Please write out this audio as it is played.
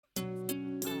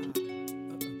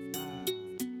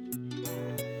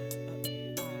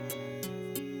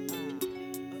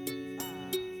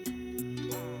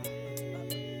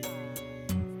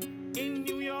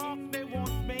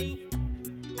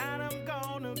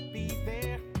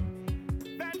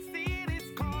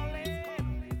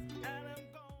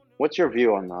What's your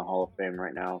view on the Hall of Fame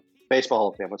right now? Baseball Hall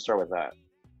of Fame. Let's start with that.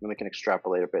 Then we can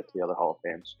extrapolate a bit to the other Hall of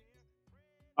Fames.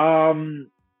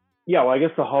 Um, yeah, well, I guess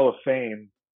the Hall of Fame,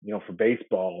 for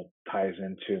baseball ties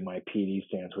into my PD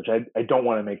stance, which I don't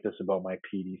want to make this about my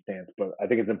PD stance, but I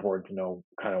think it's important to know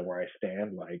kind of where I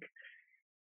stand. Like,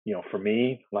 for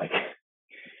me, like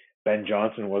Ben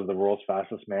Johnson was the world's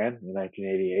fastest man in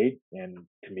 1988, and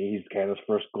to me, he's Canada's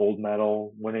first gold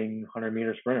medal winning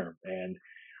 100-meter sprinter. And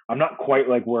I'm not quite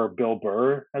like where Bill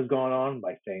Burr has gone on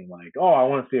by saying like, oh, I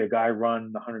want to see a guy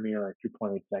run the 100-meter like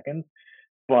 2.8 seconds,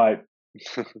 but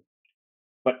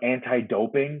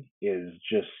anti-doping is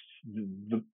just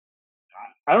the,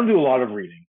 I don't do a lot of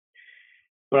reading,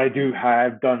 but I do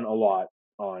have done a lot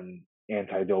on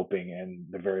anti-doping and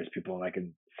the various people, and I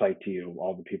can cite to you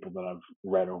all the people that I've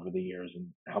read over the years and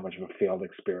how much of a failed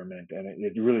experiment. And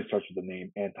it really starts with the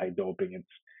name anti-doping. It's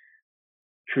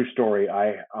true story.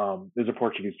 There's a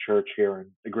Portuguese church here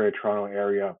in the Greater Toronto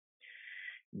area.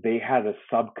 They had a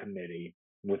subcommittee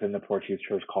within the Portuguese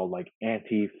church called like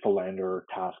Anti-Philander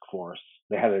Task Force.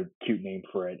 They had a cute name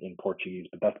for it in Portuguese,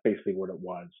 but that's basically what it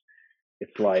was.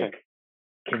 It's like, okay,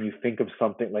 can you think of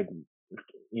something like,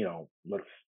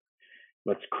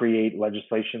 let's create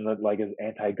legislation that like is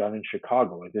anti-gun in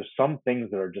Chicago. Like there's some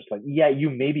things that are just like, yeah, you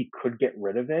maybe could get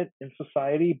rid of it in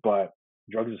society, but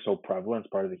drugs are so prevalent,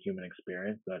 it's part of the human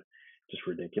experience that it's just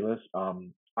ridiculous.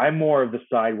 I'm more of the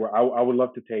side where I would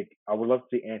love to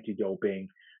see anti-doping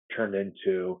turned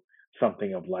into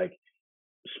something of like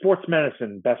sports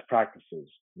medicine best practices,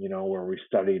 where we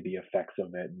study the effects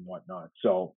of it and whatnot.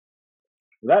 So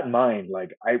with that in mind, like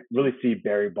I really see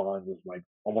Barry Bonds as like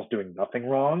almost doing nothing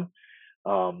wrong.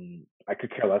 I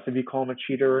could care less if you call him a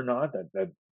cheater or not.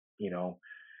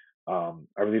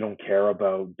 I really don't care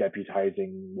about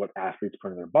deputizing what athletes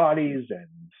put in their bodies.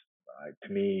 And to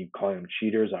me, calling them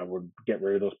cheaters, I would get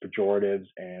rid of those pejoratives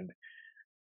and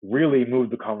really move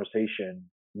the conversation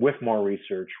with more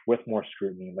research, with more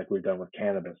scrutiny, like we've done with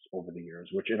cannabis over the years,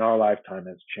 which in our lifetime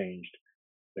has changed.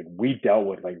 Like we dealt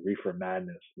with like reefer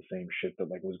madness, the same shit that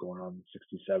like was going on in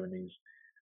the 60s, 70s.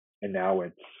 And now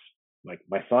it's like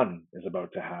my son is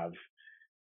about to have,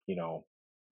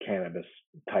 cannabis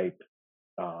type,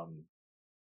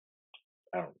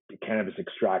 cannabis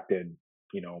extracted,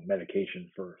 medication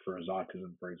for his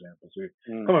autism, for example. So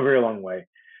we've come a very long way.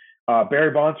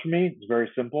 Barry Bonds for me is very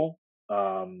simple.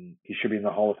 He should be in the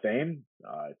Hall of Fame.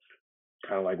 It's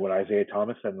kind of like what Isaiah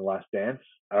Thomas said in The Last Dance.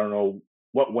 I don't know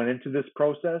what went into this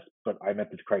process, but I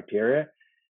met the criteria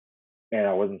and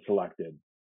I wasn't selected.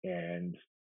 And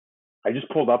I just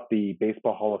pulled up the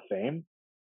Baseball Hall of Fame.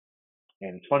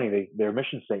 And it's funny, their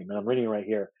mission statement, I'm reading it right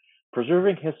here.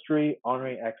 Preserving history,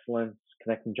 honoring excellence,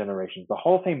 connecting generations. The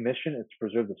Hall of Fame mission is to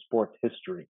preserve the sport's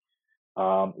history.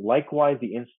 Likewise,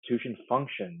 the institution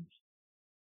functions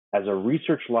as a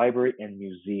research library and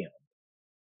museum.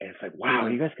 And it's like, wow,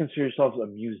 you guys consider yourselves a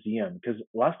museum? Because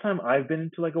last time I've been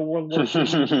into like a World War II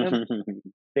museum,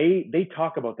 they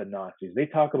talk about the Nazis, they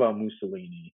talk about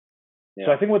Mussolini. Yeah.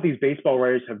 So I think what these baseball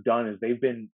writers have done is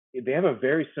they have a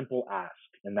very simple ask,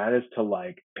 and that is to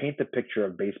like paint the picture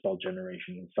of baseball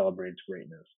generation and celebrate its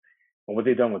greatness. And what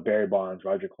they've done with Barry Bonds,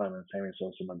 Roger Clemens, Sammy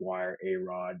Sosa, McGwire,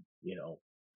 A-Rod,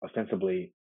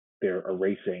 ostensibly they're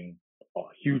erasing a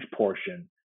huge portion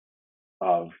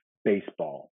of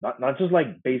baseball, not just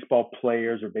like baseball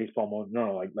players or baseball modes.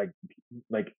 No,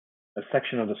 like a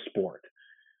section of the sport.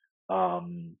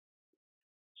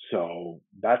 So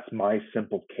that's my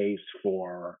simple case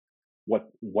for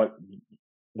what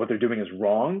they're doing is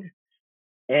wrong.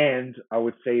 And I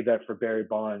would say that for Barry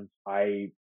Bonds,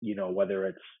 whether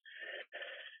it's,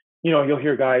 you'll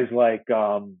hear guys like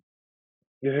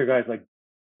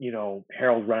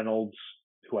Harold Reynolds,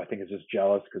 who I think is just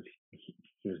jealous because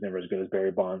he was never as good as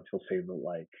Barry Bonds. He'll say that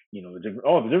like, the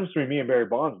difference between me and Barry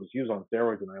Bonds was he was on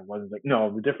steroids and I wasn't. Like,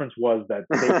 no, the difference was that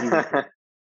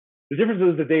the difference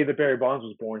is the day that Barry Bonds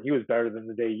was born, he was better than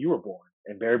the day you were born.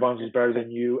 And Barry Bonds was better than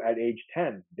you at age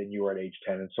 10 than you were at age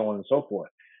 10, and so on and so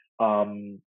forth.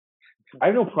 I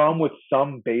have no problem with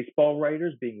some baseball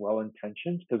writers being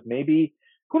well-intentioned, because maybe,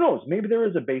 who knows, maybe there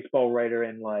is a baseball writer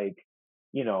in like,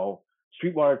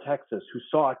 Sweetwater, Texas, who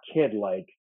saw a kid like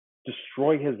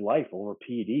destroy his life over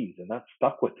PEDs, and that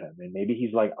stuck with him. And maybe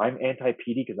he's like, I'm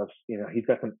anti-PD because he's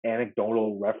got some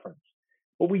anecdotal reference.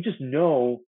 But we just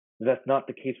know that's not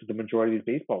the case with the majority of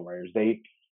these baseball writers.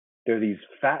 They're these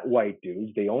fat white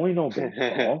dudes. They only know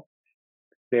baseball.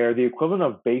 They're the equivalent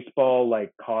of baseball,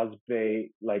 like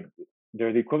Cosby, like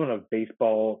they're the equivalent of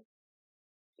baseball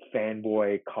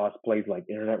fanboy cosplays, like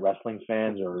internet wrestling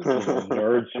fans or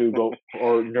nerds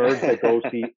that go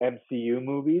see MCU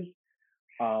movies.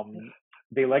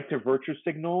 they like to virtue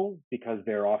signal because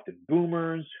they're often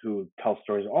boomers who tell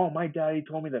stories. Oh, my daddy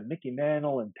told me that Mickey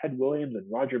Mantle and Ted Williams and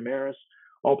Roger Maris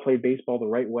all played baseball the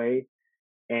right way,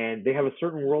 and they have a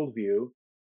certain worldview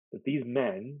that these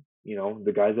men,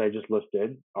 the guys I just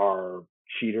listed, are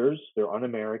cheaters. They're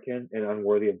un-American and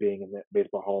unworthy of being in the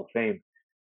Baseball Hall of Fame.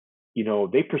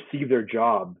 They perceive their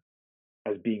job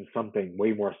as being something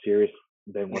way more serious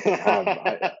than what they have.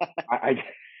 I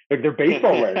like they're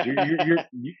baseball writers.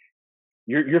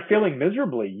 You're failing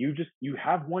miserably. You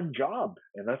have one job,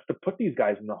 and that's to put these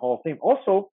guys in the Hall of Fame.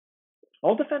 Also,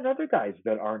 I'll defend other guys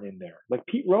that aren't in there, like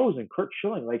Pete Rose and Curt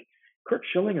Schilling. Like Curt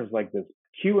Schilling is like this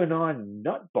QAnon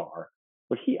nut bar,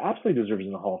 but he absolutely deserves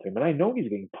in the Hall of Fame, and I know he's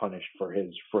getting punished for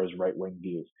his right wing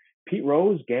views. Pete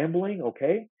Rose gambling,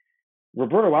 okay.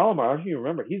 Roberto Alomar, I don't know if you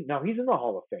remember, he's in the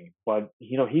Hall of Fame, but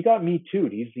he got me too.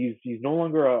 He's no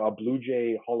longer a Blue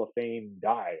Jay Hall of Fame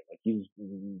guy. Like he's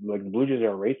like the Blue Jays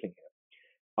are erasing him.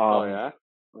 Oh yeah,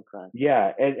 okay.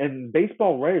 Yeah, and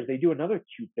baseball writers, they do another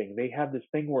cute thing. They have this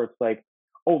thing where it's like,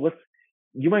 oh,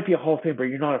 you might be a Hall of Fame, but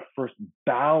you're not a first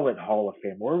ballot Hall of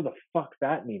Fame. Whatever the fuck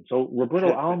that means. So Roberto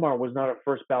Alomar was not a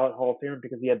first ballot Hall of Famer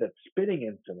because he had that spitting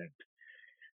incident,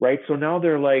 right? So now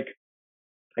they're like,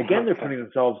 again, they're putting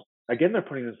themselves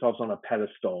on a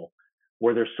pedestal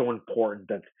where they're so important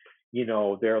that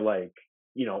they're like,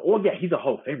 oh yeah, he's a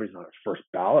Hall of Famer. He's not a first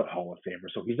ballot Hall of Famer,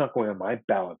 so he's not going on my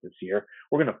ballot this year.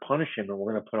 We're going to punish him and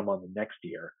we're going to put him on the next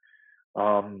year.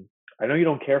 I know you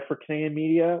don't care for Canadian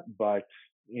media, but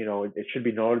it should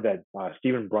be noted that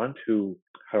Stephen Brunt, who,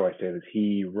 how do I say this,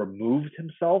 he removed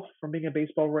himself from being a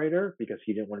baseball writer because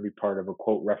he didn't want to be part of a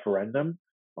quote referendum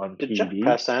on Did TV. Jeff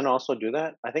Passan also do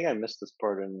that? I think I missed this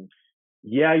part in.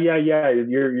 Yeah.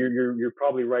 You're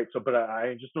probably right. So, but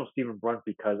I just know Stephen Brunt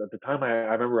because at the time I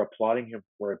remember applauding him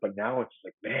for it, but now it's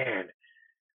like, man,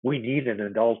 we need an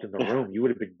adult in the room. You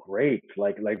would have been great.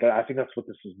 Like I think that's what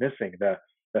this is missing.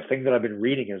 The thing that I've been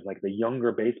reading is like the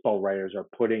younger baseball writers are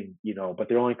putting, but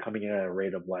they're only coming in at a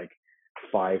rate of like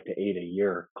 5 to 8 a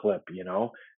year clip.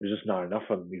 There's just not enough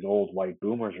of them. These old white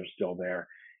boomers are still there,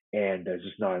 and there's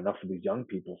just not enough of these young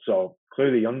people. So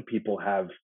clearly, the young people have,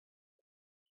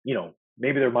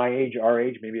 maybe they're my age, our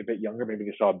age, maybe a bit younger, maybe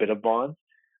they saw a bit of Bonds,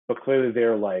 but clearly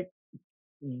they're like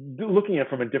looking at it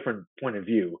from a different point of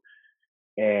view.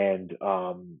 And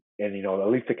at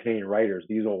least the Canadian writers,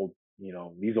 these old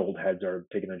heads are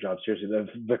taking their job seriously.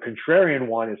 The contrarian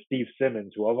one is Steve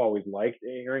Simmons, who I've always liked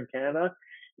here in Canada.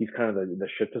 He's kind of the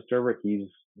shit disturber. He's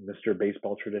Mr.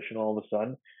 Baseball tradition all of a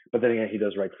sudden. But then again, he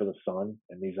does write for the Sun,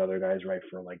 and these other guys write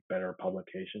for like better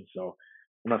publications. So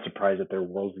I'm not surprised that their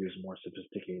worldview is more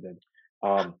sophisticated.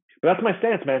 But that's my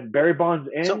stance, man. Barry Bonds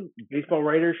in. So, baseball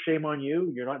writers, shame on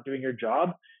you. You're not doing your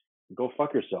job. Go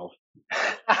fuck yourself.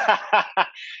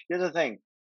 Here's the thing.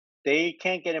 They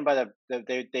can't get in by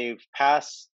they've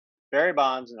passed, Barry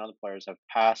Bonds and other players have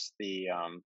passed the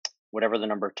whatever the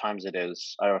number of times it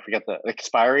is. I forget the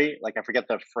expiry. Like I forget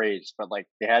the phrase, but like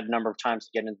they had a number of times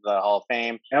to get into the Hall of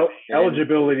Fame.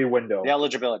 Eligibility window. The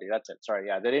eligibility. That's it. Sorry.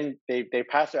 Yeah, they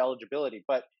passed their eligibility,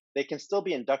 but they can still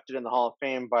be inducted in the Hall of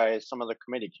Fame by some other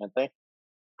committee, can't they?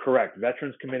 Correct.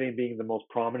 Veterans Committee being the most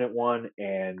prominent one,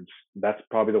 and that's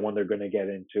probably the one they're going to get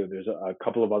into. There's a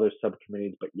couple of other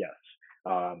subcommittees, but yes,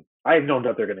 I have no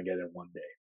doubt they're going to get in one day.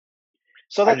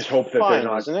 So that's I just hope fine, that they're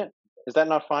not, isn't it? Is that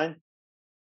not fine?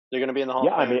 They're going to be in the Hall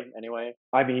of Fame anyway.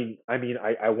 I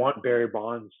want Barry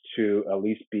Bonds to at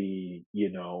least be,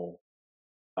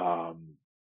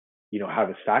 have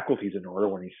his faculties in order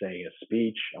when he's saying a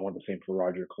speech. I want the same for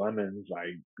Roger Clemens.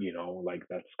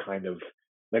 That's kind of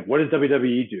like, what does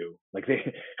WWE do? Like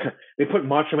they put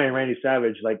Macho Man Randy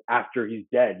Savage like after he's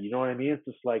dead. You know what I mean? It's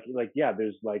just like yeah,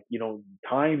 there's like,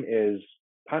 time is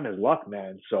luck,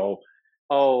 man. So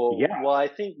yeah. Well, I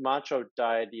think Macho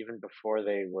died even before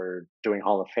they were doing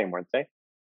Hall of Fame, weren't they?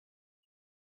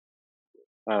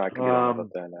 I could be wrong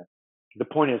about that. The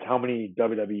point is, how many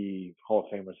WWE Hall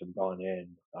of Famers have gone in,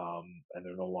 and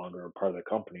they're no longer a part of the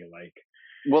company? Like,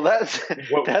 well,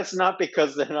 that's not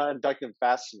because they're not inducted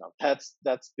fast enough.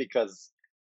 That's because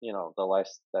the life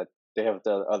that they have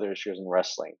the other issues in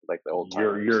wrestling, like the old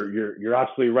timers. You're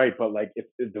absolutely right. But like, if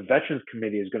the Veterans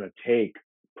Committee is going to take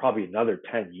probably another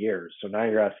 10 years, so now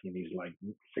you're asking these like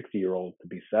 60-year-olds to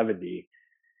be 70,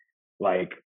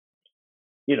 like,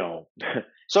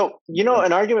 So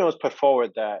an argument was put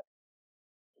forward that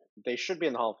they should be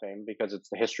in the Hall of Fame because it's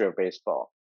the history of baseball,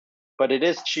 but it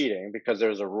is cheating because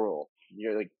there's a rule.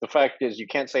 The fact is, you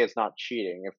can't say it's not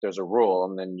cheating if there's a rule,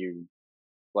 and then you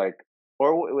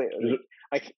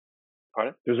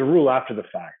pardon? There's a rule after the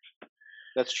fact.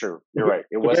 That's true. You're right.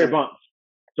 It wasn't.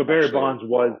 Barry Bonds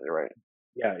was. You're right.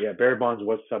 Yeah. Barry Bonds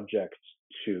was subject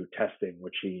to testing,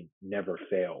 which he never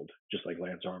failed, just like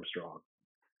Lance Armstrong.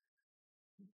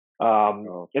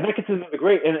 And that gets into the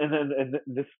gray, and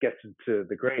this gets into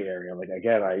the gray area. Like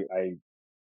again, I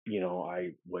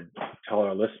would tell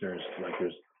our listeners, like,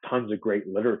 there's tons of great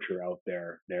literature out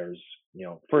there. There's,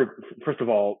 first of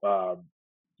all,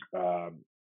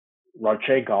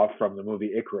 Rodchenkov from the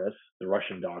movie Icarus, the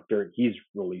Russian doctor, he's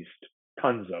released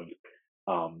tons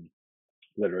of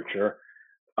literature.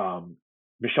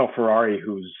 Michel Ferrari,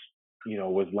 who's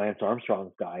was Lance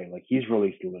Armstrong's guy, like he's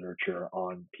released literature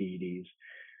on PEDs.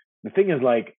 The thing is,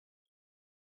 like,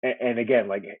 and again,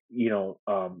 like,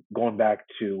 going back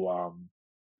to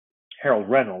Harold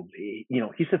Reynolds, he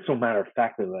said so matter of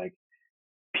factly, like,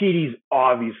 PEDs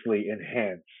obviously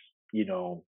enhance,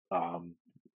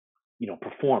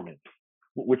 performance,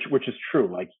 which is true.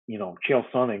 Like, Chael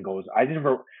Sonnen goes,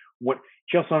 what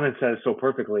Chael Sonnen says so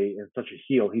perfectly in such a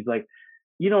heel. He's like,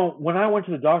 when I went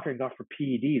to the doctor and got for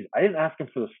PEDs, I didn't ask him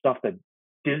for the stuff that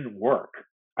didn't work.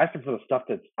 I asked him for the stuff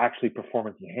that's actually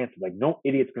performance enhancing. Like, no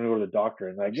idiot's going to go to the doctor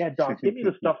and like, yeah, doc, give me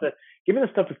the stuff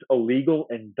that's illegal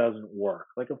and doesn't work.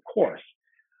 Like, of course.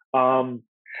 But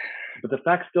the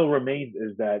fact still remains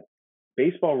is that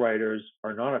baseball writers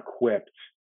are not equipped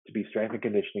to be strength and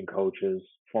conditioning coaches.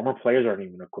 Former players aren't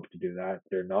even equipped to do that.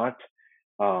 They're not.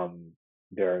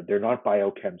 They're not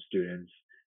biochem students.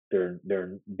 They're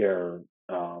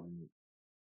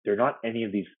not any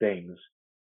of these things.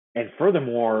 And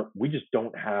furthermore, we just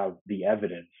don't have the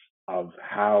evidence of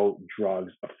how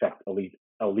drugs affect elite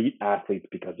athletes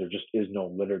because there just is no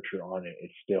literature on it.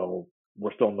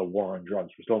 We're still in the war on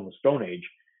drugs. We're still in the Stone Age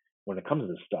when it comes to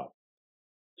this stuff.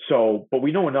 So, but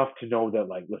we know enough to know that,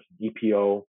 like, listen,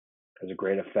 EPO has a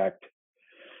great effect.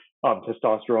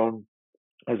 Testosterone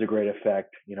has a great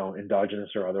effect,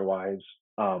 endogenous or otherwise.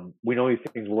 We know these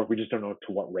things work. We just don't know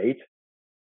to what rate.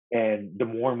 And the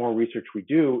more and more research we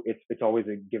do, it's always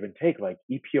a give and take. Like,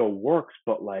 EPO works,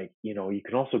 but, like, you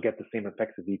can also get the same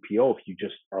effects of EPO if you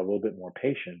just are a little bit more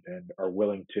patient and are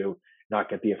willing to not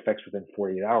get the effects within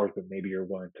 48 hours, but maybe you're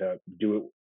willing to do it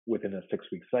within a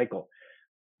 6-week cycle.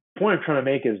 The point I'm trying to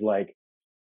make is, like,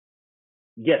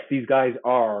 yes, these guys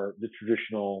are the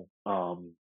traditional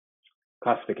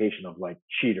classification of, like,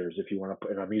 cheaters, if you want to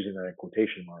put, and I'm using that in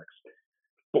quotation marks.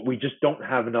 But we just don't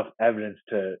have enough evidence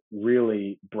to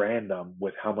really brand them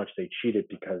with how much they cheated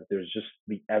because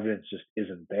the evidence just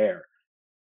isn't there.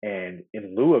 And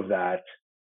in lieu of that,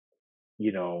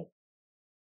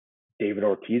 David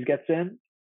Ortiz gets in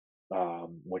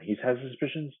when he has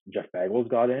suspicions. Jeff Bagwell's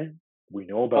got in. We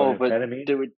know about amphetamine.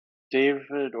 But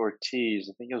David Ortiz,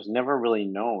 I think it was never really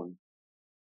known.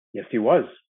 Yes, he was.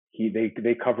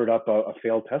 They covered up a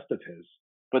failed test of his.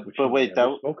 But wait,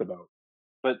 that spoke about.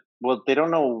 But they don't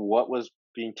know what was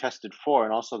being tested for,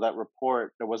 and also that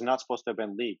report that was not supposed to have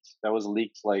been leaked. That was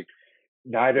leaked, like,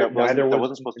 neither was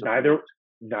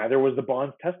the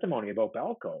Bonds testimony about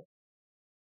Balco.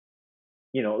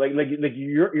 Like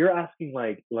you're asking,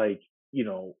 like the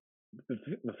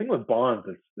thing with Bonds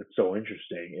that's so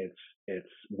interesting. It's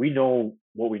we know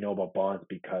what we know about Bonds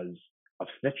because of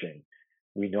snitching.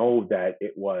 We know that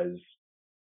it was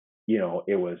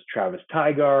Travis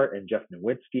Tygar and Jeff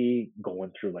Nowitzki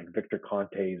going through, like, Victor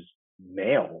Conte's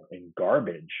mail and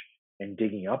garbage and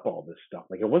digging up all this stuff.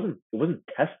 Like, it wasn't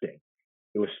testing.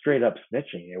 It was straight up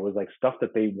snitching. It was, like, stuff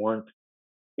that they weren't,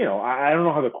 I don't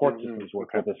know how the court systems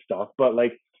work with this stuff, but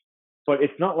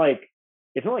it's not like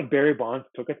Barry Bonds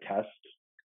took a test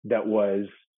that was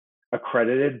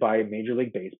accredited by Major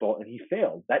League Baseball and he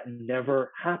failed. That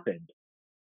never happened.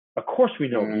 Of course we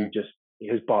know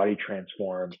his body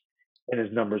transformed and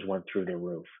his numbers went through the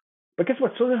roof. But guess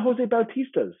what? So did Jose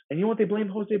Bautista's. And you know what they blame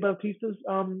Jose Bautista's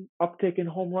uptick in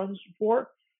home runs for?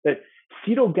 That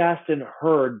Cito Gaston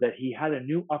heard that he had a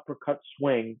new uppercut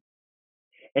swing,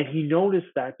 and he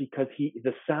noticed that because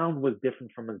the sound was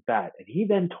different from his bat. And he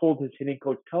then told his hitting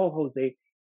coach, tell Jose,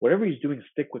 whatever he's doing,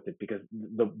 stick with it because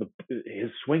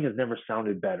his swing has never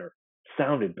sounded better.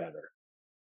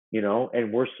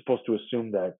 And we're supposed to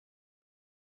assume that,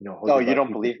 Jose you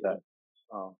don't believe that.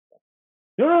 Oh.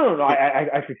 No.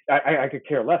 I could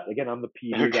care less. Again, I'm the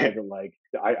PED guy that, like,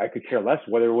 I could care less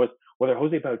whether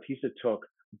Jose Bautista took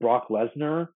Brock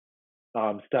Lesnar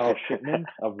style shipment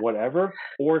of whatever,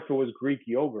 or if it was Greek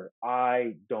yogurt.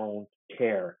 I don't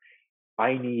care.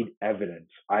 I need evidence.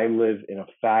 I live in a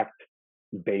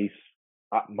fact-based.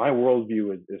 My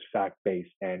worldview is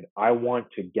fact-based, and I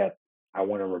want to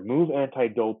remove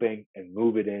anti-doping and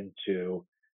move it into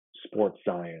sports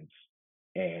science.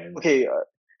 And okay.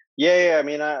 Yeah. I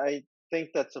mean, I think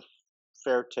that's a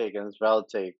fair take and it's a valid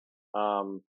take.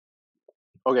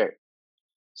 Okay,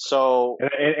 so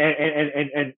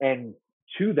and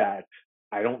to that,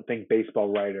 I don't think baseball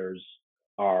writers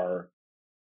are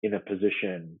in a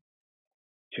position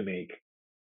to make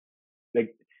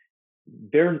like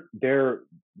they're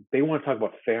they want to talk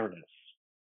about fairness,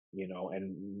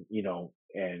 and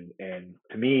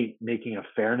to me, making a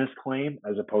fairness claim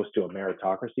as opposed to a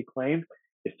meritocracy claim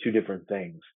is two different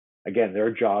things. Again,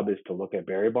 their job is to look at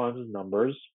Barry Bonds'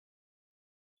 numbers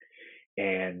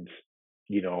and,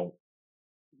 you know,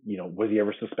 was he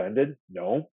ever suspended?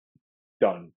 No.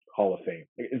 Done. Hall of Fame.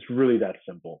 It's really that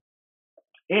simple.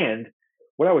 And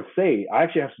what I would say, I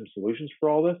actually have some solutions for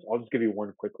all this. I'll just give you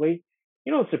one quickly.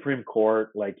 The Supreme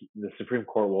Court, like the Supreme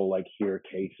Court will like hear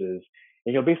cases,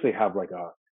 and you'll basically have like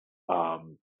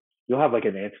you'll have like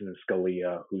an Antonin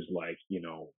Scalia who's like, the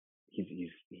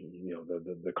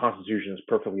Constitution is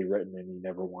perfectly written, and he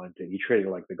never wanted to. He treated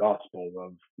it like the gospel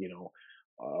of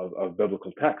of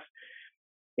biblical text,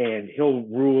 and he'll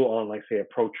rule on like say a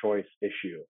pro-choice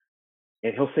issue,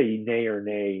 and he'll say nay or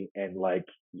nay, and like,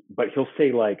 but he'll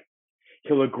say like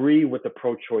he'll agree with the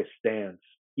pro-choice stance,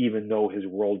 even though his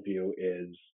worldview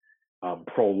is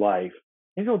pro-life,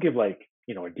 and he'll give like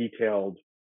a detailed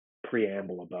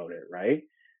preamble about it, right?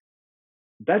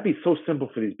 That'd be so simple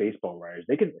for these baseball writers.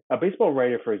 A baseball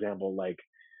writer, for example, like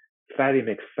Fatty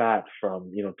McFat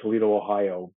from Toledo,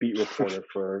 Ohio, beat reporter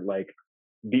for like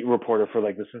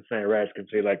the Cincinnati Reds can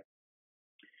say like,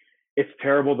 it's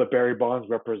terrible that Barry Bonds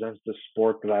represents the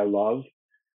sport that I love.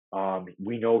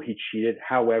 We know he cheated.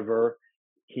 However,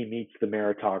 he meets the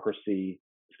meritocracy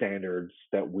standards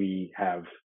that we have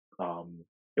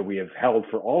held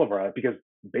for all of our life, because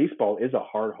baseball is a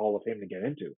hard Hall of Fame to get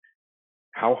into.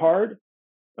 How hard?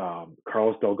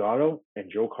 Carlos Delgado and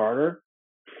Joe Carter,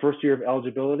 first year of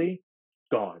eligibility,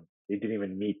 gone. They didn't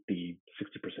even meet the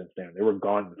 60% standard. They were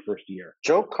gone in the first year.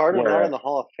 Joe Carter not in the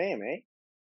Hall of Fame, eh?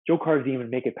 Joe Carter didn't even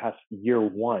make it past year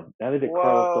one. Neither did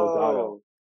Carlos Delgado.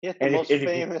 He had the most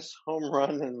famous home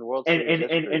run in the World Series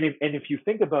history. And if you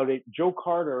think about it, Joe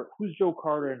Carter, who's Joe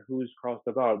Carter and who's Carlos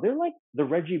Delgado? They're like the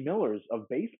Reggie Millers of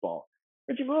baseball.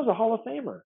 Reggie Miller's a Hall of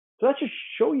Famer. So that should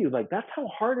show you, like, that's how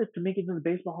hard it is to make it into the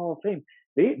Baseball Hall of Fame.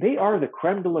 They are the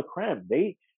creme de la creme.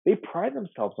 They pride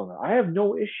themselves on that. I have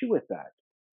no issue with that.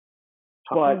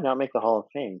 How can you not make the Hall of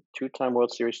Fame? 2-time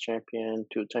World Series champion,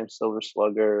 2-time Silver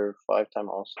Slugger, 5-time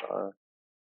All-Star.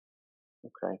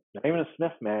 Okay. Not even a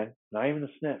sniff, man. Not even a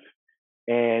sniff.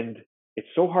 And it's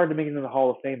so hard to make it into the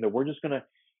Hall of Fame that we're just gonna.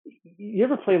 You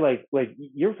ever play like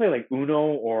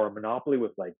Uno or Monopoly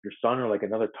with like your son or like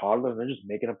another toddler, and they're just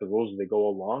making up the rules as they go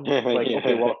along? It's like,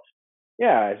 okay, well,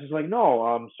 yeah, it's just like,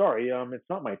 no, sorry, it's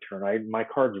not my turn. My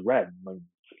card's red. I'm like,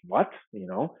 what?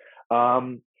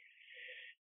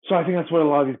 So I think that's what a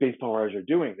lot of these baseball writers are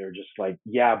doing. They're just like,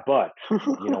 yeah, but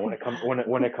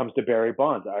when it comes to Barry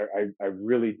Bonds, I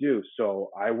really do. So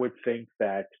I would think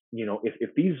that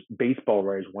if these baseball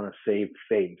writers want to save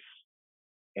face,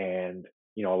 and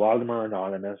a lot of them are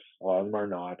anonymous, a lot of them are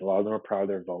not, a lot of them are proud of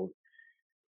their vote.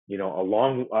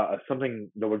 Something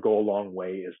that would go a long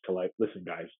way is to like, listen,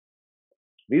 guys,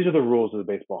 these are the rules of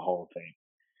the Baseball Hall of Fame.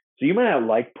 So you might not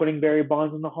like putting Barry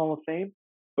Bonds in the Hall of Fame,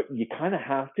 but you kind of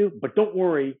have to. But don't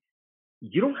worry,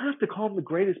 you don't have to call him the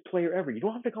greatest player ever. You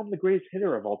don't have to call him the greatest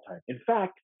hitter of all time. In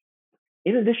fact,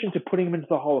 in addition to putting him into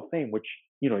the Hall of Fame, which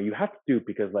you have to do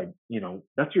because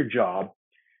that's your job,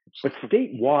 but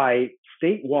state why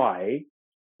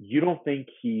you don't think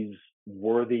he's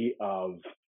worthy of,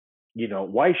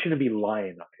 why he shouldn't be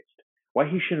lionized, why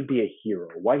he shouldn't be a hero,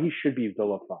 why he should be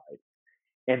vilified.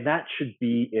 And that should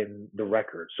be in the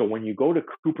record. So when you go to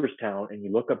Cooperstown and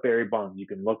you look up Barry Bonds, you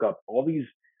can look up all these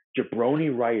jabroni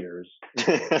writers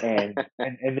and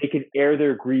they can air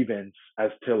their grievance as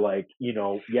to like,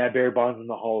 yeah, Barry Bonds in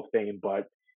the Hall of Fame, but,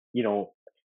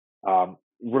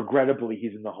 regrettably,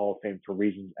 he's in the Hall of Fame for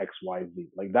reasons X, Y, Z.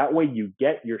 Like that way you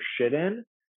get your shit in,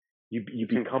 you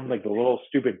become like the little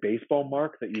stupid baseball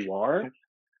mark that you are.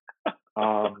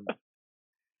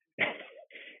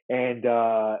 And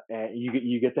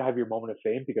you get to have your moment of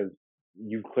fame because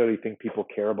you clearly think people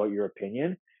care about your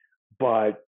opinion,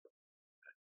 but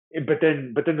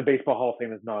then the Baseball Hall of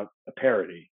Fame is not a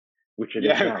parody, which it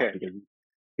is now, because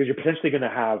you're potentially going to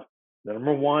have the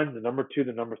number 1, the number 2,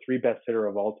 the number 3 best hitter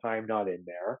of all time not in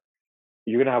there.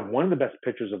 You're going to have one of the best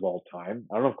pitchers of all time.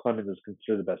 I don't know if Clemens is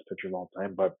considered the best pitcher of all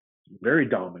time, but very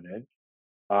dominant.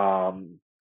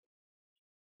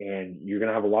 And you're going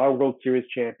to have a lot of World Series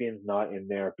champions not in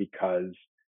there because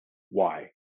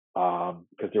why?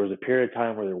 Because there was a period of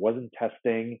time where there wasn't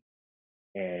testing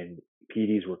and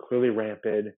PEDs were clearly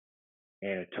rampant,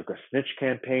 and it took a snitch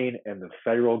campaign and the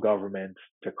federal government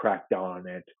to crack down on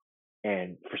it.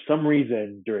 And for some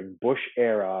reason, during Bush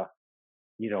era,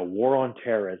 war on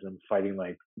terrorism, fighting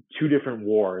like two different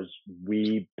wars.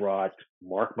 We brought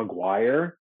Mark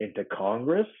McGuire into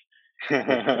Congress with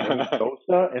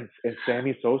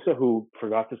Sammy Sosa, who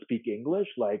forgot to speak English.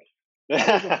 Like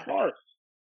that was a farce.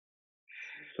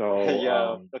 So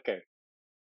Yeah. Okay.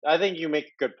 I think you make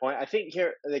a good point. I think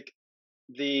here, like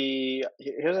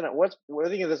here's what do you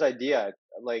think of this idea?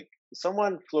 Like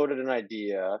someone floated an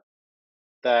idea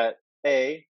that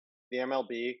the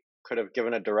MLB could have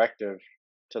given a directive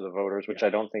to the voters, which yes, I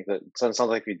don't think that sounds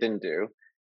like we didn't do.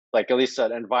 Like at least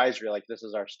an advisory, like this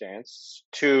is our stance.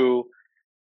 To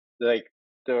like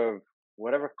the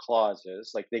whatever clause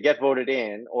is, like they get voted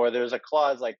in, or there's a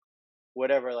clause like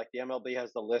whatever, like the MLB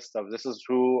has the list of this is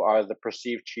who are the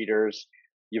perceived cheaters.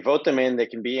 You vote them in, they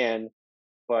can be in,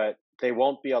 but they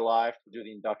won't be alive to do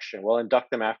the induction. We'll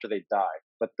induct them after they die,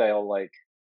 but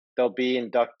they'll be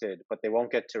inducted, but they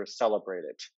won't get to celebrate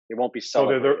it. It won't be so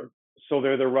they're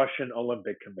celebrated. the Russian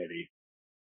Olympic Committee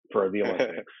for the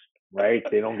Olympics, right?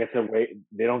 They don't get to wait.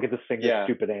 They don't get to sing the Yeah,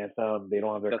 stupid anthem. They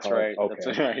don't have their that's cards. right. That's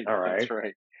Okay, right. all That's right.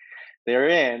 right. They're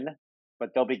in, but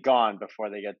they'll be gone before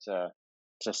they get to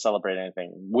celebrate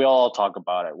anything. We'll all talk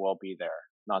about it. We'll be there,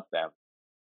 not them.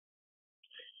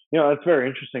 That's very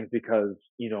interesting because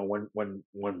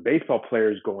when baseball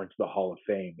players go into the Hall of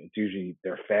Fame, it's usually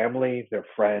their family, their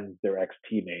friends, their ex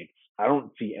teammates. I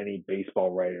don't see any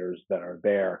baseball writers that are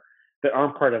there that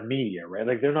aren't part of media, right?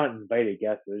 Like they're not invited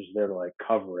guests; they're just there to like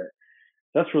cover it.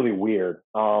 That's really weird.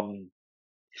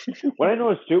 What I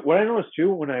noticed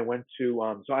too when I went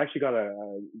to, so I actually got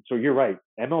so you're right.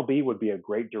 MLB would be a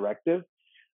great directive.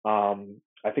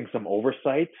 I think some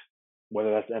oversight,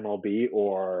 whether that's MLB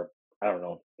or I don't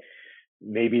know,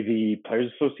 maybe the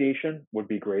Players Association would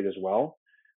be great as well.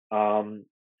 Um, and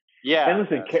Yeah,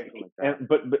 listen, yeah, something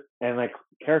like that. and like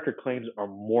character claims are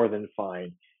more than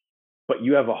fine, but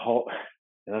you have a whole,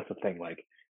 and that's the thing. Like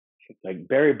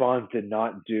Barry Bonds did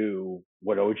not do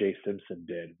what O.J. Simpson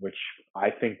did, which I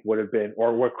think would have been,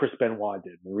 or what Chris Benoit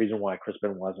did. The reason why Chris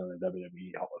Benoit's on the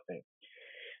WWE Hall of Fame.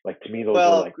 Like to me, those are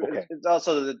Well, like okay. it's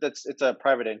also that's it's a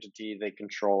private entity. They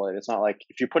control it. It's not like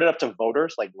if you put it up to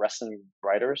voters, like wrestling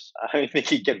writers. I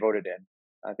think you get voted in.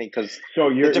 I think because So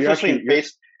the you're difference actually between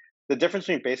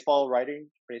you're baseball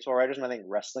writers, and I think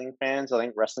wrestling fans. I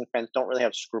think wrestling fans don't really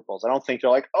have scruples. I don't think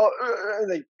they're like, oh,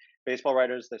 they baseball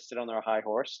writers that sit on their high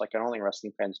horse. Like I don't think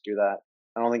wrestling fans do that.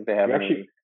 I don't think they have you're actually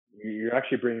any. you're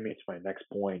actually bringing me to my next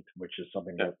point, which is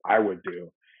something Yeah. that I would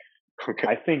do. Okay.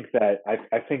 I think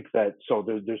that so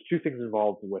there's two things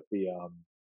involved with the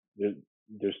there's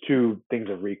there's two things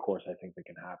of recourse I think that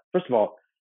can happen. First of all,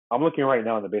 I'm looking right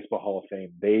now in the Baseball Hall of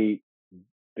Fame. They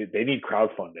need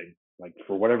crowdfunding. Like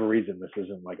for whatever reason, this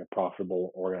isn't like a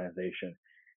profitable organization.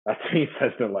 That to me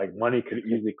says that like money could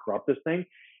easily corrupt this thing.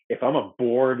 If I'm a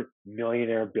bored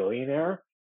millionaire billionaire,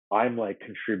 I'm like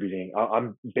contributing.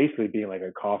 I'm basically being like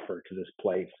a coffer to this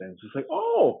place, and it's just like,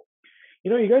 oh,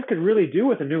 you guys could really do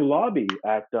with a new lobby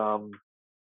at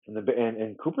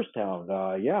in Cooperstown.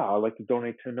 Yeah, I'd like to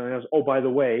donate $10 million. Oh, by the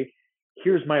way,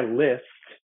 here's my list.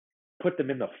 Put them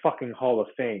in the fucking Hall of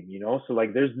Fame. So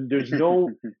like, there's no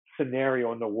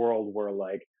scenario in the world where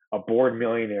like a bored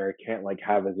millionaire can't like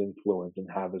have his influence and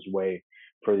have his way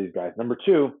for these guys. Number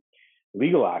two,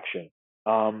 legal action.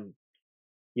 Um,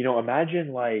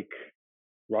 imagine like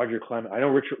Roger Clemens. I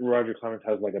know Roger Clemens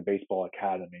has like a baseball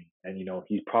academy, and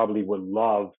he probably would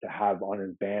love to have on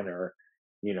his banner,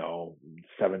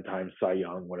 7 times Cy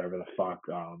Young, whatever the fuck,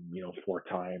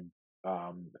 4-time,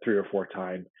 3 or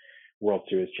 4-time World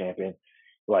Series champion,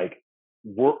 like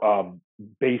we're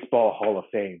baseball Hall of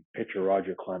Fame pitcher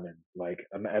Roger Clemens. Like,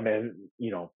 I mean,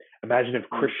 imagine if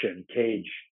Christian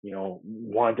Cage,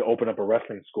 wanted to open up a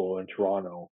wrestling school in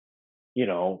Toronto.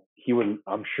 He would.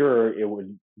 I'm sure it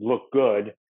would look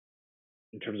good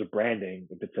in terms of branding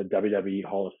if it's a WWE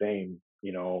Hall of Fame,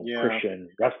 Yeah. Christian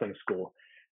wrestling school.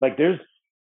 Like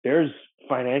there's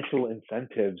financial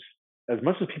incentives. As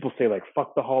much as people say like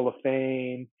fuck the Hall of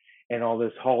Fame and all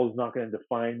this hall is not going to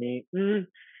define me.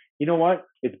 You know what?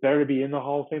 It's better to be in the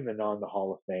Hall of Fame than not in the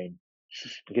Hall of Fame.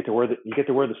 You get to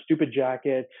wear the stupid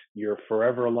jacket. You're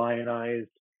forever lionized,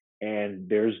 and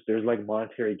there's like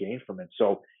monetary gain from it.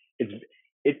 So it's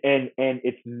and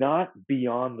it's not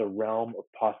beyond the realm of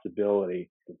possibility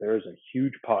that there's a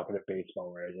huge pocket of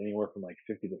baseball writers, anywhere from like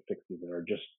 50 to 60, that are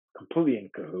just completely in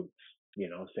cahoots.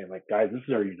 Saying like, guys, this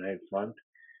is our united front.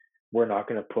 We're not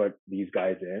going to put these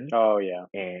guys in, Oh yeah.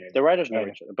 and The writers know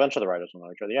and each other. A bunch of the writers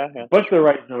know each other. Yeah, yeah, bunch that's of the true.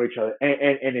 writers know each other,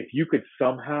 and if you could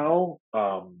somehow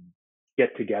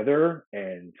get together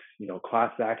and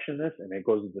class action this, and it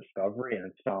goes to discovery, and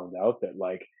it's found out that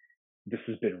like this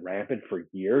has been rampant for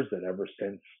years, that ever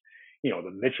since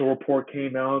the Mitchell report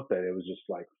came out that it was just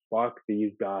like, fuck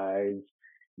these guys.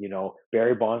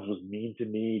 Barry Bonds was mean to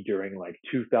me during like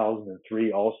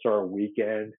 2003 All Star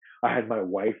Weekend. I had my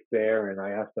wife there, and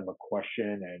I asked him a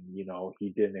question, and he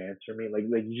didn't answer me. Like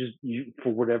you for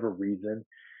whatever reason,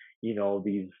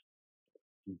 these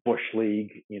bush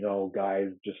league, guys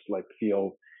just like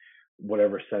feel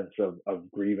whatever sense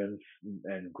of grievance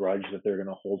and grudge that they're going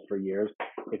to hold for years.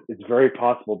 It's very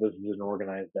possible this is an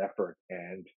organized effort,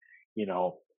 and you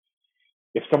know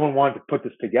if someone wanted to put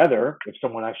this together, if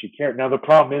someone actually cared. Now the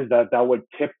problem is that would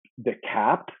tip the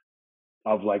cap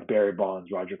of like Barry Bonds,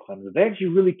 Roger Clemens. They actually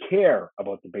really care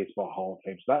about the Baseball Hall of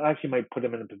Fame, so that actually might put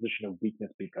them in a position of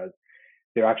weakness because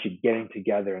they're actually getting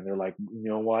together and they're like, you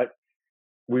know what,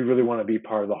 we really want to be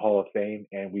part of the Hall of Fame,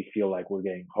 and we feel like we're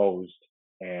getting hosed.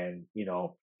 And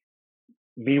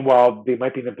meanwhile, they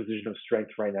might be in a position of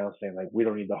strength right now, saying like, we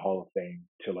don't need the Hall of Fame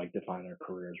to like define our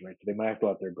careers, right? So they might have to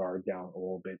let their guard down a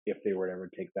little bit if they were to ever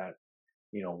take that,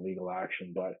 legal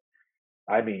action. But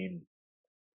I mean,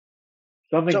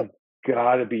 So something's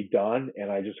got to be done,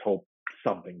 and I just hope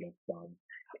something gets done.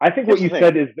 I think what here's the you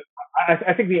thing. said is,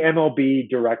 I think the MLB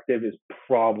directive is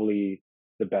probably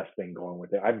the best thing going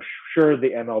with it. I'm sure the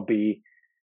MLB,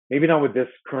 maybe not with this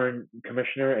current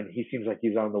commissioner, and he seems like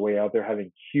he's on the way out. They're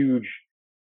having huge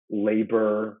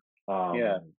labor,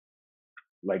 Yeah.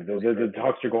 like the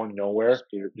talks are going nowhere.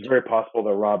 It's very possible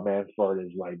that Rob Manfred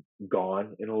is like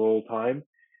gone in a little time,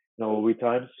 in a little wee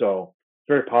time. So it's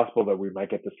very possible that we might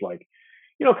get this like,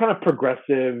 kind of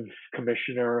progressive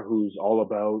commissioner who's all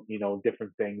about,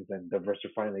 different things and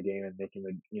diversifying the game and making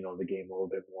the game a little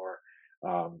bit more,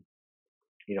 um,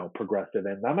 progressive.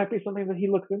 And that might be something that he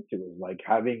looks into, is like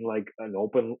having like an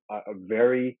open, a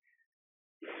very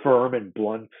firm and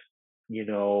blunt,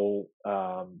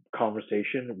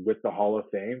 conversation with the Hall of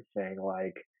Fame, saying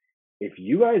like, if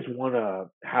you guys want to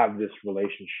have this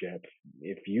relationship,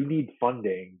 if you need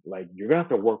funding, like you're gonna have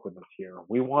to work with us here.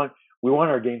 We want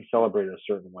our game celebrated a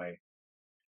certain way.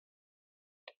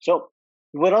 So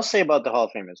what I'll say about the Hall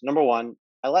of Fame is, number one,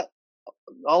 I let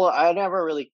I never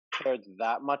really cared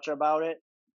that much about it,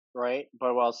 right?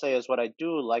 But what I'll say is what I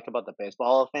do like about the Baseball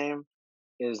Hall of Fame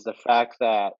is the fact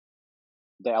that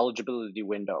the eligibility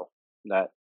window, that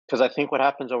because I think what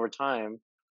happens over time,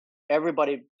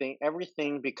 everything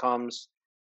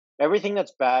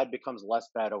that's bad becomes less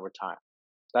bad over time.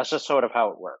 That's just sort of how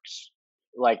it works.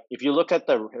 Like if you look at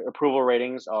the approval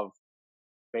ratings of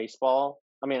baseball,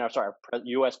 I mean, I'm sorry,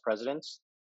 U.S. presidents.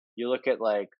 You look at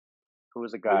like who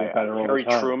was the They guy? get better over Harry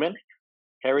time. Truman.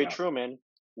 Harry Yeah. Truman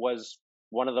was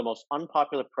one of the most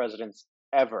unpopular presidents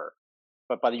ever.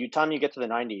 But by the time you get to the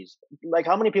 90s, like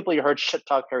how many people you heard shit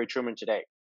talk Harry Truman today?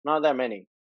 Not that many.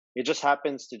 It just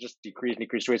happens to just decrease.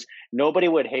 Nobody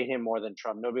would hate him more than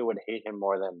Trump. Nobody would hate him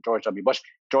more than George W. Bush.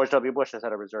 George W. Bush has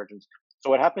had a resurgence. So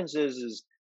what happens is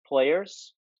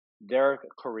players, their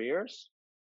careers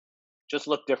just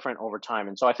look different over time.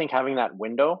 And so I think having that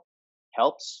window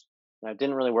helps. And it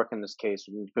didn't really work in this case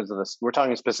because of this. We're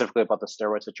talking specifically about the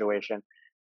steroid situation.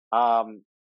 Um,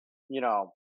 you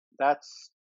know, that's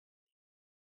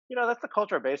that's the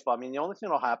culture of baseball. I mean, the only thing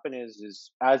that'll happen is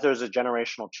as there's a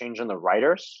generational change in the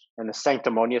writers and the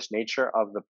sanctimonious nature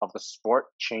of the sport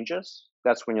changes.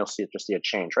 That's when you'll see a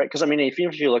change, right? Because I mean, if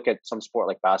you look at some sport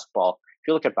like basketball, if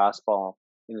you look at basketball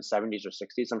in the 70s or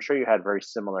 60s, I'm sure you had very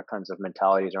similar kinds of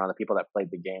mentalities around the people that played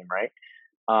the game, right?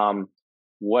 Um,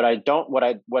 what I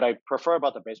prefer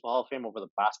about the Baseball Hall of Fame over the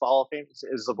Basketball Hall of Fame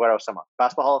is what I was talking about.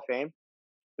 Basketball Hall of Fame,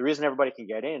 the reason everybody can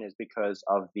get in is because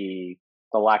of the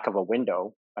lack of a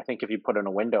window. I think if you put in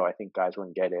a window, I think guys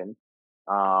wouldn't get in.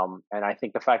 And I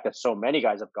think the fact that so many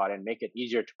guys have got in make it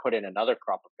easier to put in another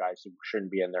crop of guys who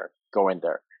shouldn't be in there go in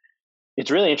there. It's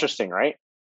really interesting, right?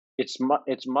 It's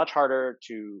much harder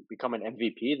to become an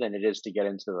MVP than it is to get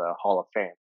into the Hall of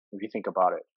Fame if you think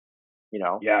about it.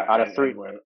 Yeah, Out of three,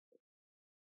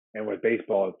 and with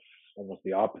baseball, it's almost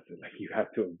the opposite. Like you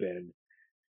have to have been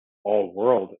all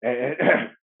world, and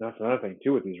that's another thing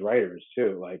too with these writers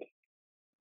too. Like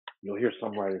you'll hear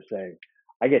some writers say,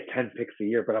 "I get 10 picks a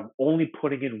year, but I'm only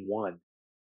putting in one."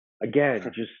 Again,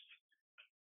 just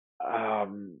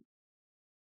um,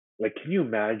 like, can you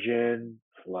imagine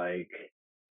like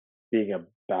being a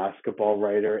basketball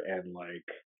writer and like,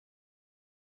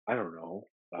 I don't know,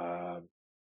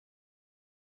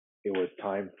 it was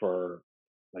time for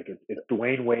like it's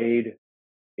Dwayne Wade,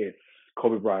 it's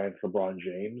Kobe Bryant, LeBron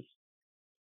James,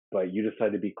 but you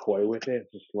decide to be coy with it.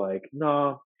 It's just like,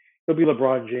 no, it'll be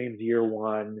LeBron James year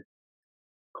one,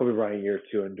 Kobe Bryant year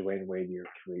two, and Dwayne Wade year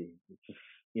three. It's just,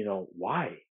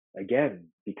 why? Again,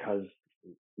 because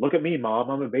look at me, mom.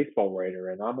 I'm a baseball writer,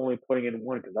 and I'm only putting in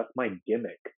one because that's my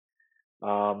gimmick.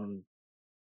 Um,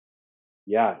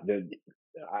 yeah,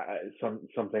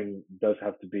 something does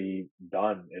have to be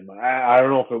done. And I don't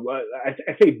know if it was. I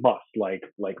say must, like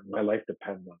my life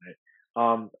depends on it.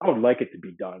 I would like it to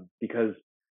be done because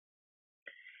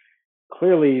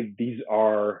clearly these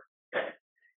are.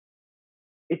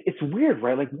 It's weird,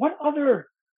 right? Like, what other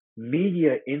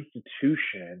media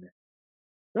institution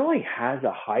not only has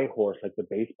a high horse like the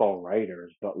baseball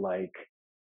writers, but like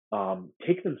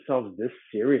take themselves this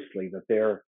seriously that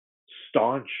they're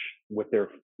staunch with their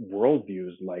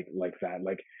worldviews like that.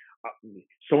 Like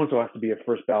so and so has to be a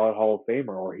first ballot Hall of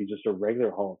Famer, or he's just a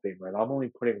regular Hall of Famer, and I'm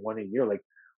only putting one a year. Like,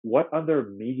 what other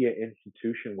media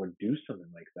institution would do something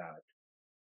like that?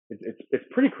 It's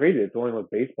pretty crazy. It's only like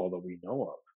baseball that we know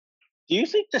of. Do you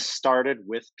think this started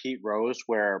with Pete Rose,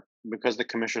 where because the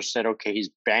commissioner said, okay, he's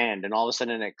banned, and all of a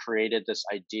sudden it created this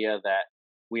idea that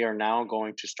we are now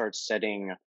going to start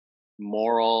setting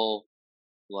moral,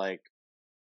 like,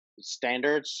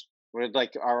 standards with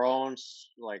like our own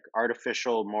like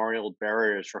artificial moral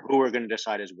barriers for who we're going to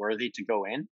decide is worthy to go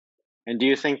in? And do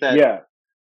you think that, Yeah.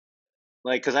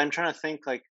 like, because I'm trying to think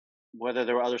like whether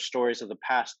there were other stories of the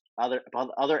past, other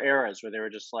about other eras where they were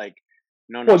just like,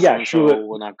 no, no, Well, so yeah. and so Shula.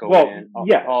 will not go Well, in. Oh,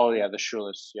 yeah. oh yeah, the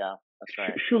shoeless. Yeah, that's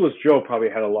right. Shoeless Joe probably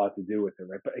had a lot to do with it,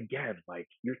 right? But again, like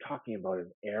you're talking about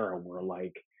an era where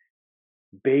like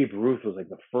Babe Ruth was like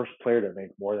the first player to make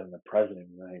more than the president of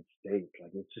the United States.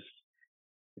 Like it's just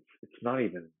it's not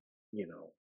even,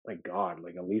 my God,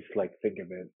 like at least like think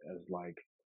of it as like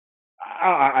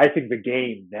I think the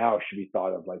game now should be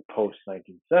thought of like post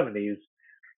 1970s.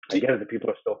 I Do, get it that people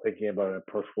are still thinking about it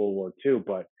post World War II,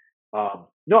 but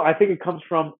no, I think it comes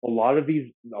from a lot of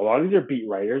these. A lot of these are beat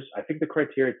writers. I think the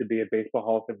criteria to be a baseball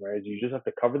Hall of Fame writer is you just have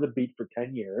to cover the beat for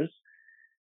 10 years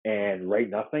and write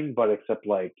nothing but except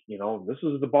like this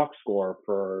is the box score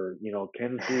for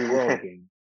Kansas City Royals game.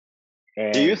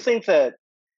 do you And think that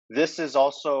this is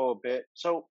also a bit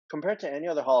so compared to any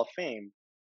other Hall of Fame?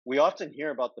 We often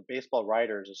hear about the baseball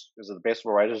writers. Is it the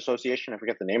Baseball Writers Association? I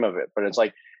forget the name of it, but it's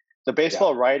like the yeah,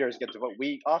 baseball writers get to vote.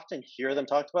 We often hear them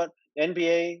talked about.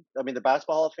 NBA, I mean, the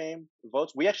Basketball Hall of Fame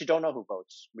votes. We actually don't know who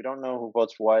votes. We don't know who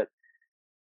votes for what.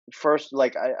 First,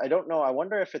 like, I don't know. I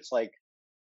wonder if it's like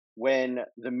when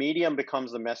the medium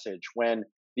becomes the message, when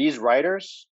these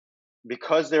writers,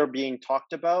 because they're being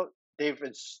talked about, they've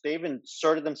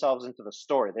inserted themselves into the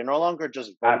story. They're no longer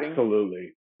just voting.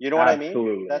 absolutely, You know what I mean?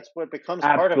 absolutely, That's what becomes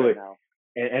part of it absolutely. now.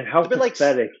 And It's how a bit like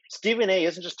pathetic. Stephen A.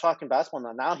 isn't just talking basketball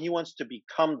now. Now he wants to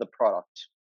become the product.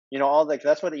 You know, all like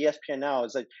that's what ESPN now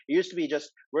is. Like it used to be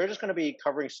just we're just going to be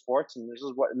covering sports, and this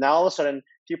is what now all of a sudden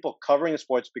people covering the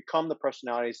sports become the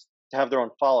personalities to have their own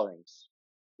followings.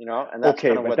 You know, and that's Okay,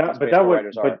 kind of but what that these but that baseball would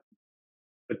writers are.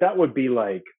 but that would be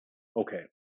like, okay,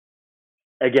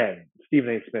 again, Stephen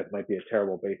A. Smith might be a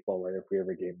terrible baseball writer if we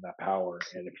ever gave him that power,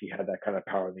 and if he had that kind of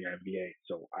power in the NBA.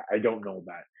 So I don't know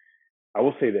that. I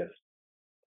will say this: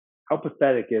 how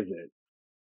pathetic is it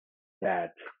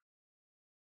that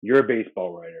you're a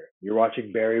baseball writer, you're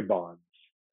watching Barry Bonds,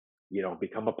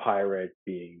 become a pirate,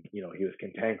 being, he was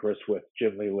cantankerous with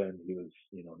Jim Leland, he was,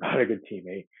 not a good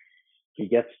teammate. He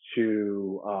gets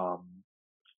to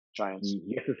Giants.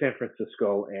 he gets to San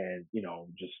Francisco and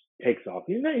just takes off.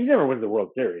 He never wins the World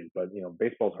Series, but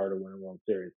baseball's hard to win a World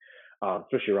Series,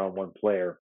 especially around one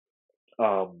player.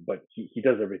 But he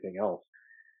does everything else.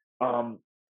 Um,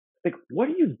 like, what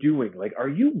are you doing? Like, are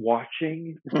you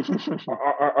watching?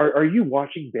 Are you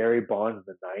watching Barry Bonds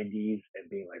in the '90s and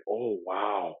being like, oh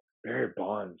wow, Barry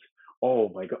Bonds? Oh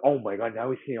my god! Oh my god! Now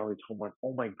he's hitting all these home runs.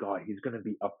 Oh my god, he's gonna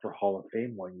be up for Hall of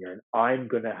Fame one year, and I'm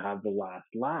gonna have the last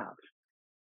laugh.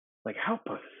 Like, how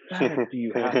pathetic do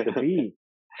you have to be?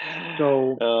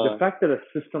 So the uh, fact that a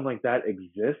system like that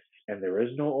exists and there is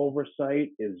no oversight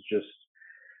is just,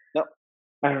 no,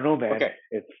 I don't know, man. okay.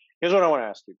 It's Here's what I want to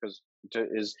ask you because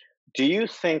is do you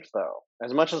think though,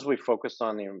 as much as we focused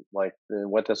on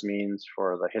what this means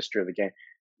for the history of the game,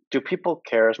 do people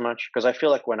care as much? Because I feel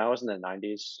like when I was in the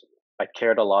 '90s, I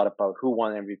cared a lot about who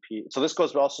won MVP. So this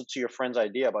goes also to your friend's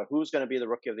idea about who's going to be the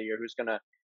rookie of the year, who's going to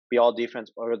be all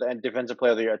defense or the defensive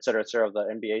player of the year, et cetera, of the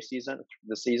NBA season,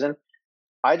 the season.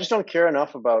 I just don't care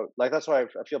enough about like that's why I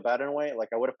feel bad in a way. Like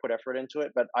I would have put effort into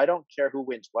it, but I don't care who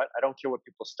wins what. I don't care what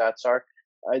people's stats are.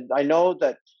 I know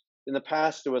that in the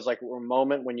past there was like a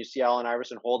moment when you see Allen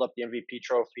Iverson hold up the MVP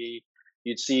trophy.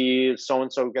 You'd see so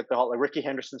and so get like Ricky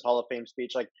Henderson's Hall of Fame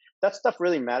speech. Like that stuff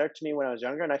really mattered to me when I was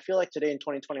younger, and I feel like today in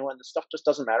 2021, this stuff just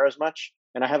doesn't matter as much.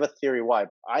 And I have a theory why.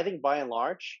 I think by and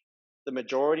large, the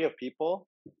majority of people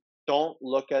don't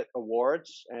look at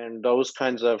awards and those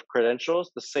kinds of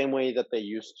credentials the same way that they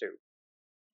used to.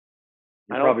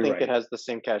 I You're don't probably think it right. has the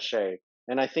same cachet.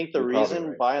 And I think the You're probably reason,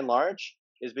 right. by and large,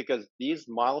 is because these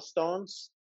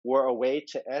milestones were a way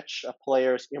to etch a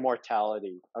player's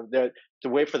immortality, to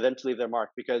wait for them to leave their mark.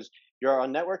 Because you're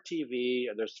on network TV,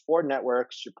 there's four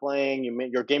networks, you're playing,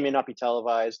 your game may not be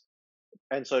televised,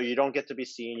 and so you don't get to be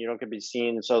seen. You don't get to be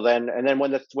seen. So then, and then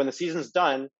when the season's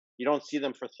done, you don't see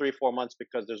them for 3 4 months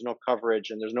because there's no coverage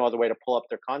and there's no other way to pull up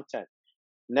their content.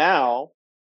 Now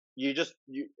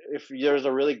if there's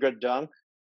a really good dunk,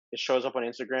 it shows up on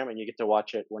Instagram and you get to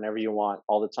watch it whenever you want,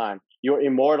 all the time. You're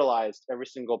immortalized every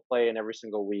single play and every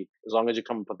single week, as long as you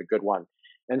come up with a good one.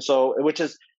 And so, which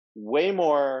is way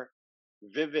more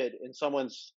vivid in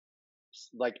someone's,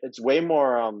 like, it's way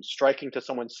more striking to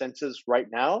someone's senses right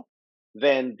now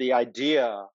than the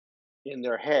idea in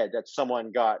their head that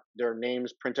someone got their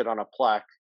names printed on a plaque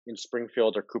in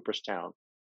Springfield or Cooperstown.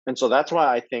 And so that's why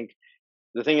I think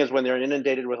the thing is, when they're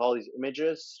inundated with all these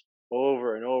images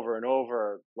over and over and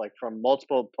over, like from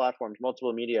multiple platforms,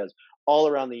 multiple medias all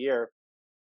around the year,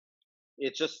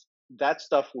 it's just that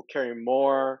stuff will carry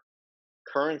more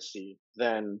currency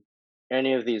than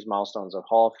any of these milestones of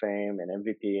Hall of Fame and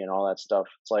MVP and all that stuff.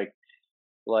 It's like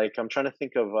I'm trying to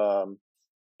think of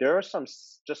there are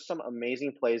just some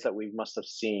amazing plays that we must have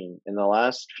seen in the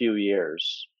last few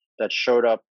years that showed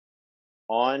up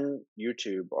on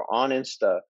YouTube or on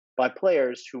Insta by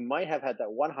players who might have had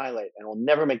that one highlight and will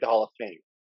never make the Hall of Fame,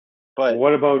 but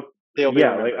What about they'll be yeah,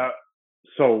 like remembered.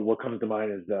 so what comes to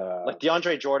mind is Like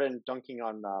DeAndre Jordan dunking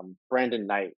on Brandon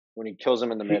Knight when he kills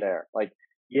him in the see midair, like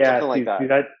yeah, something like see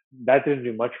that. that didn't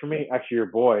do much for me. Actually your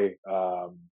boy,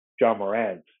 John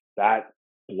Morant, that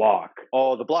block,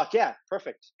 Oh, the block, yeah,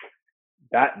 perfect.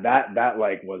 that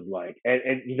like was like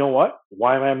and you know what?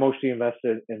 Why am I emotionally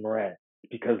invested in Morant?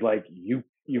 Because like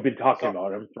you've been talking So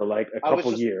about him for like a I was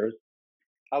couple just years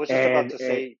I was just about and to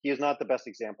say he is not the best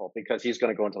example because he's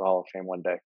going to go into the Hall of Fame one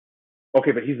day.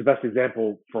 okay, but he's the best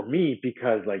example for me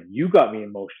because like you got me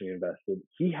emotionally invested.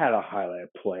 He had a highlight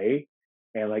play,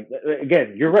 and like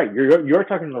again, you're right. You're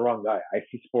talking to the wrong guy. I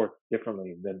see sports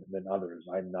differently than others.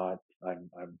 I'm not.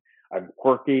 I'm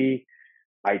quirky.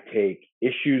 I take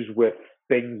issues with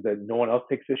things that no one else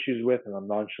takes issues with, and I'm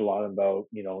nonchalant about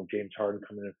James Harden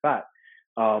coming in fat.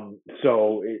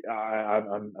 So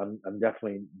I'm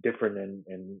definitely different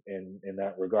in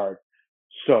that regard.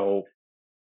 So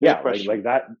Here's a yeah, question.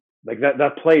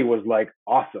 that play was like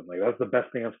awesome. Like that's the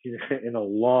best thing I've seen in a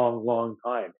long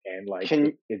time. And like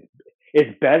Can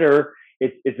it's better.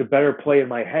 It's a better play in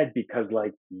my head because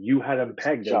like you had him it's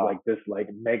pegged as Ja. like this like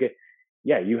mega.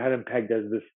 Yeah, you had him pegged as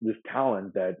this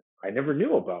talent that I never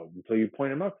knew about until you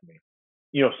pointed him out to me.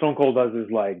 Stone Cold does his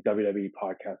like WWE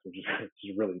podcast, which is which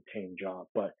is a really tame job,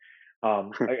 but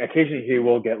occasionally he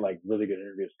will get like really good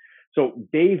interviews. So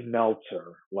Dave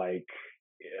Meltzer, like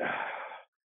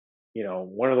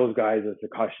one of those guys that's a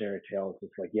cautionary tale. It's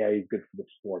just like, yeah, he's good for the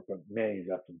sport, but man, he's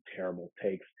got some terrible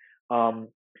takes. Um,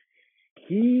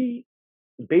 he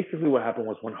basically what happened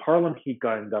was when Harlem Heat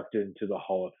got inducted into the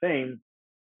Hall of Fame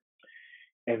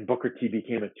and Booker T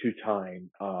became a two-time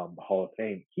Hall of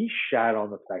Fame, he shat on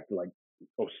the fact that like,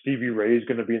 oh, Stevie Ray is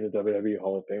going to be in the WWE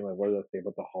Hall of Fame. Like, what do they say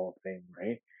about the Hall of Fame,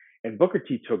 right? And Booker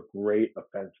T took great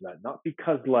offense to that, not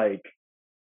because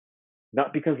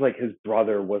his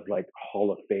brother was like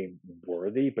Hall of Fame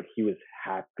worthy, but he was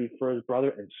happy for his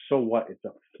brother. And so what? It's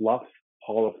a fluff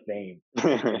Hall of Fame.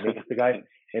 It makes the guy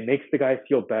it makes the guy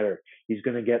feel better. He's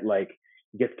gonna get like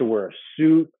gets to wear a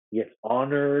suit, he gets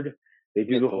honored. They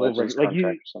do Get the the whole Legends like you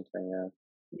contract or something.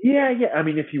 yeah. I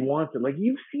mean if he wants it, like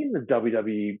you've seen the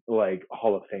WWE like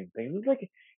Hall of Fame thing. It's like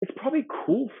it's probably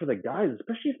cool for the guys,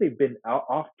 especially if they've been out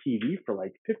off TV for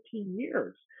like 15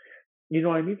 years. You know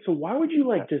what I mean? So why would you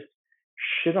Yeah. like just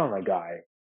shit on a guy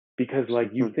because like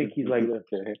you think he's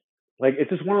Okay. like it's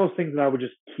just one of those things that I would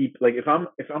just keep like if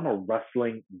I'm a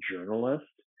wrestling journalist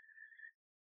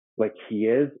like he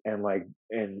is and like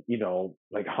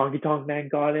Honky Tonk Man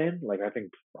got in like I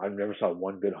think I never saw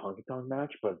one good Honky Tonk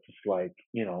match but just like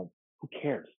who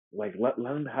cares like let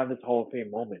him have this Hall of Fame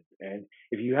moment and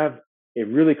if you have it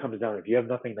really comes down if you have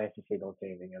nothing nice to say don't say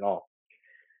anything at all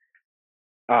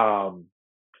um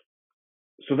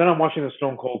so then I'm watching the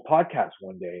Stone Cold podcast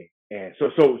one day, and so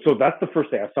that's the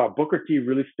first day I saw Booker T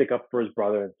really stick up for his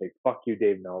brother and say, "Fuck you,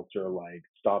 Dave Meltzer! Like,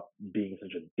 stop being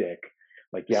such a dick."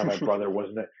 Like, my brother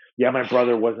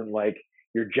wasn't like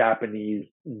your Japanese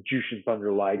Jushin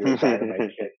Thunder Liger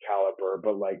Dynamite Kid caliber,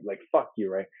 but like fuck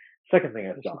you, right? Second thing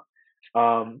I saw,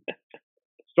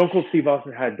 Stone Cold Steve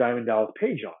Austin had Diamond Dallas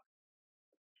Page on,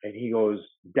 and he goes,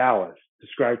 "Dallas,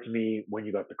 describe to me when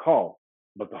you got the call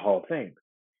about the Hall of Fame."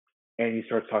 And he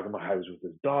starts talking about how he was with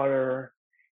his daughter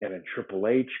And then Triple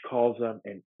H calls him,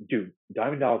 and dude,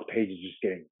 Diamond Dallas Page is just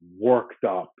getting worked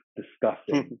up,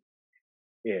 discussing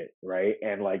it, right?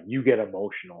 And like you get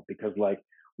emotional because like,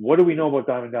 what do we know about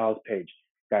Diamond Dallas Page?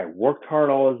 Guy worked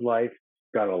hard all his life,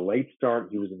 got a late start.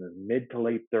 He was in his mid to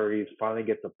late 30s, finally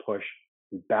gets a push.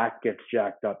 His back gets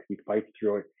jacked up. He fights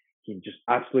through it. He just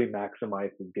absolutely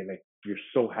maximized his gimmick. You're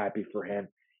so happy for him.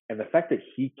 And the fact that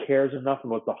he cares enough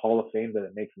about the Hall of Fame that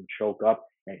it makes him choke up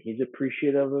and he's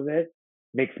appreciative of it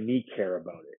makes me care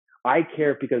about it. I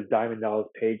care because Diamond Dallas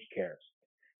Page cares.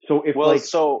 So if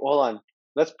so hold on.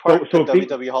 Let's park the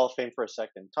WWE Hall of Fame for a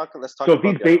second. Let's talk about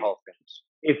the Hall of Fames.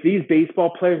 If these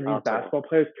baseball players and these basketball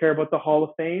players care about the Hall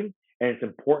of Fame and it's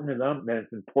important to them, then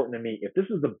it's important to me. If this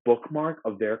is the bookmark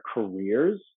of their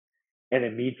careers and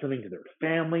it means something to their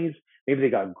families, maybe they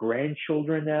got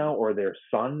grandchildren now or their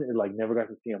son like never got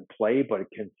to see them play, but it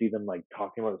can see them like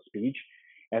talking about a speech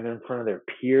and they're in front of their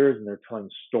peers and they're telling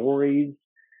stories,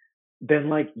 then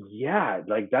like, yeah,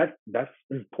 like that's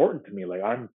important to me. Like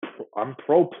I'm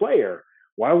pro player.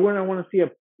 Why wouldn't I want to see a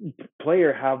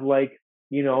player have like,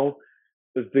 you know,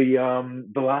 the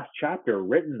last chapter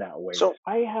written that way? So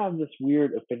I have this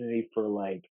weird affinity for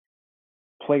like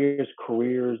players'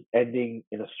 careers ending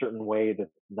in a certain way that's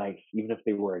nice, even if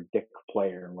they were a dick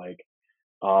player. Like,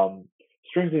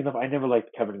 strangely enough, I never liked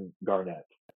Kevin Garnett.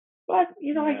 But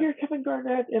you know, I hear Kevin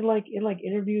Garnett in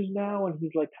interviews now, and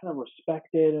he's like kind of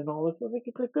respected and all this. I think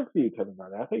it's like good for you, Kevin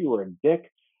Garnett. I thought you were a dick.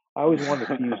 I always wanted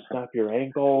to see you snap your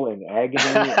ankle in agony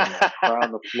and like, cry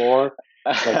on the floor,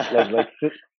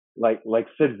 like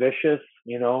Sid Vicious,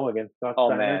 you know, against Scott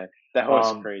Steiner. Man, that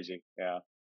was crazy. Yeah.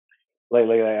 Like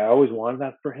I always wanted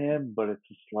that for him, but it's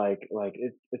just like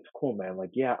it's cool, man.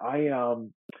 Like yeah, I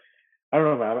don't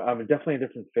know, man. I'm definitely a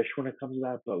different fish when it comes to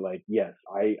that, but like yes,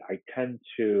 I tend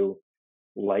to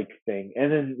like things,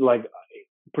 and then like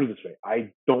put it this way,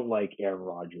 I don't like Aaron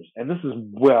Rodgers, and this is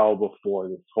well before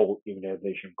this whole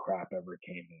immunization crap ever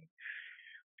came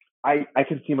in. I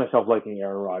can see myself liking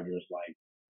Aaron Rodgers like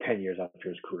 10 years after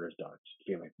his career is done, just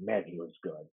being like, man, he was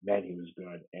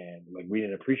good, and like we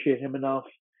didn't appreciate him enough,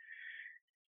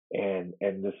 and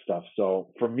this stuff.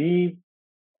 So for me,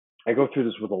 I go through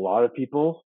this with a lot of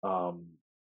people.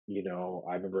 You know,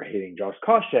 I remember hating Josh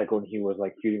Koscheck when he was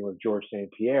like feuding with George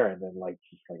St. Pierre, and then like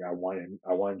just like I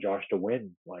wanted Josh to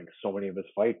win like so many of his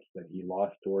fights that he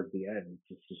lost towards the end.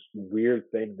 It's just this weird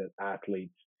thing that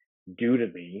athletes do to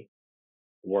me,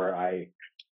 where I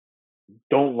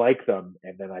don't like them,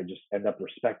 and then I just end up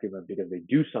respecting them because they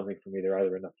do something for me. They're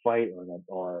either in a fight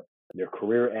or their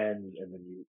career ends, and then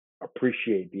you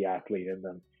appreciate the athlete in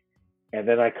them. And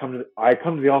then I come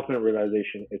to the ultimate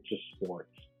realization: it's just sports.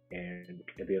 And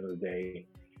at the end of the day,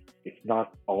 it's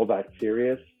not all that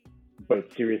serious, but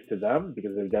it's serious to them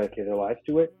because they've dedicated their lives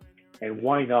to it. And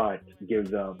why not give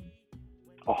them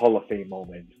a Hall of Fame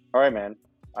moment? All right, man.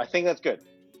 I think that's good.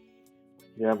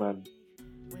 Yeah, man.